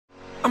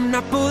I'm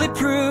not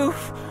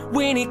bulletproof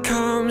when it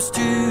comes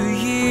to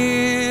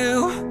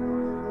you.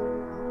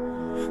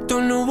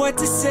 Don't know what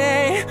to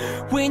say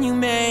when you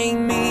make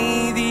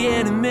me the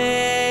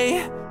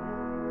enemy.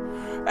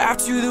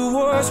 After the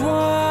war's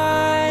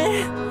won,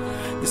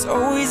 there's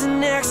always the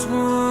next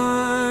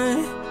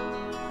one.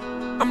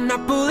 I'm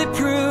not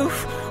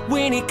bulletproof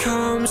when it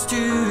comes to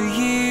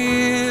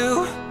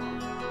you.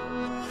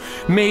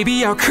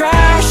 Maybe I'll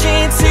crash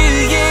into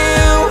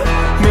you.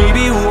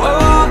 Maybe we'll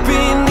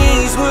open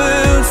these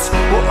wounds.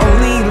 We're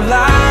only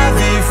alive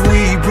if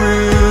we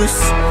bruise.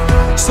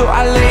 So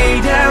I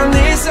lay down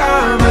this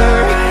armor.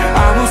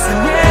 I will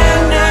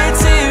surrender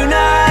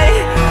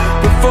tonight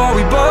before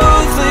we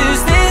both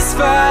lose this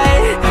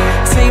fight.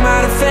 Take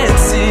my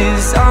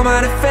defenses, all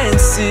my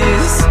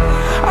defenses.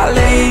 I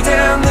lay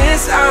down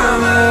this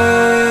armor.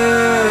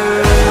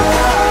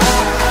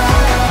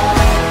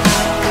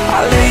 I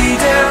lay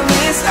down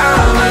this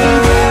armor.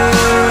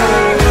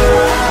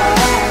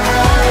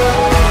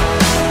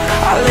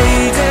 I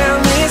lay down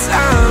this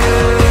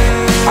armor.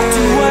 I'll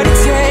do what it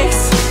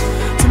takes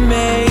to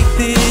make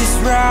this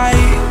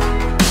right,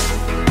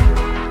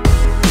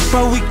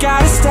 but we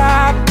gotta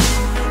stop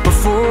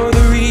before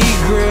the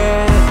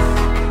regret.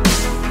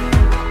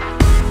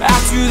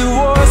 After the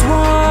war's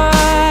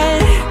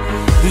won,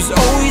 there's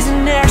always the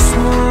next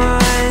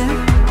one.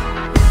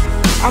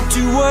 I'll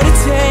do what it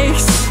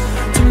takes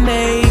to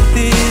make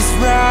this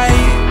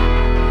right.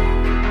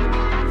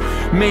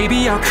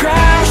 Maybe I'll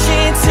crash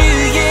into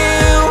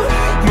you.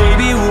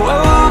 Maybe we'll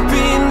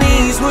open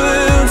these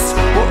wounds.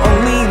 We're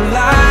only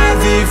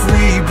alive if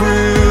we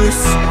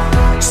bruise.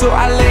 So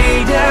I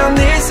lay down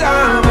this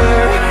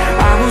armor.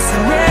 I will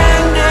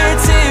surrender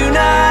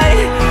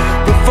tonight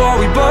before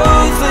we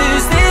both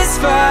lose this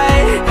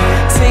fight.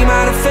 Take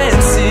my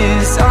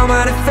defenses, all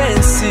my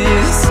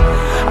defenses.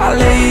 I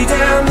lay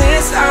down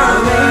this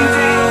armor.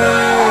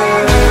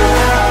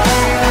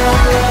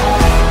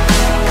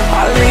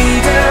 I lay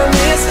down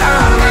this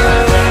armor.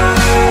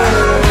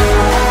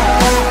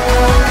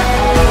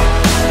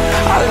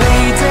 I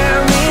lay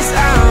down this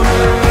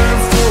armor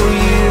for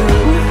you.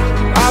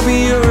 I'll be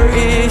your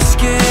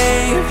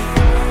escape.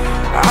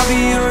 I'll be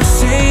your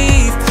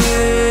safe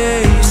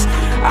place.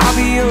 I'll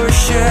be your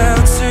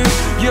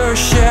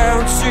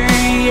shelter,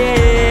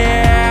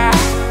 yeah.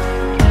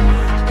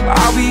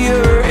 I'll be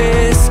your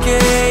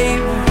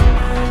escape.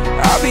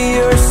 I'll be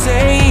your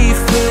safe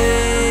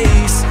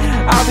place.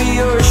 I'll be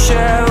your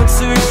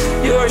shelter,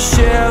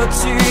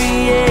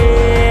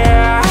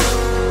 yeah.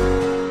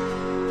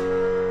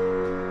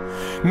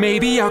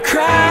 Maybe I'll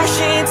crash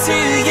into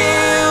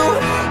you.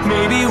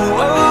 Maybe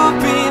we'll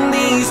open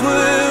these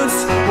wounds.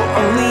 We're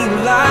only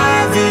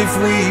alive if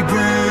we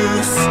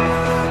bruise.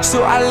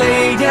 So I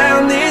lay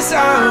down this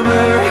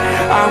armor.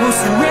 I will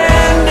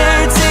surrender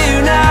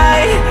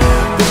tonight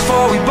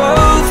before we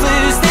both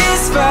lose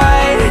this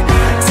fight.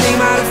 Take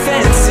my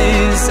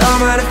defenses, all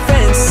my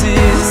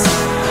defenses.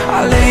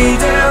 I lay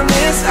down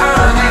this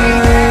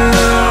armor.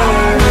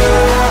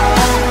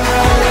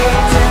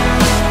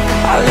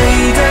 I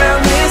lay down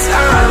this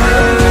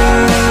armor.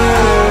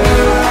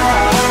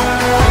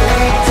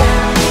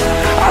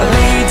 I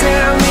lay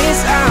down this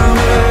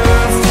armor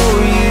for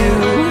you.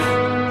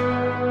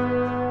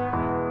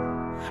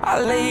 I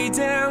lay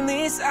down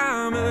this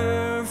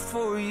armor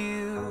for you.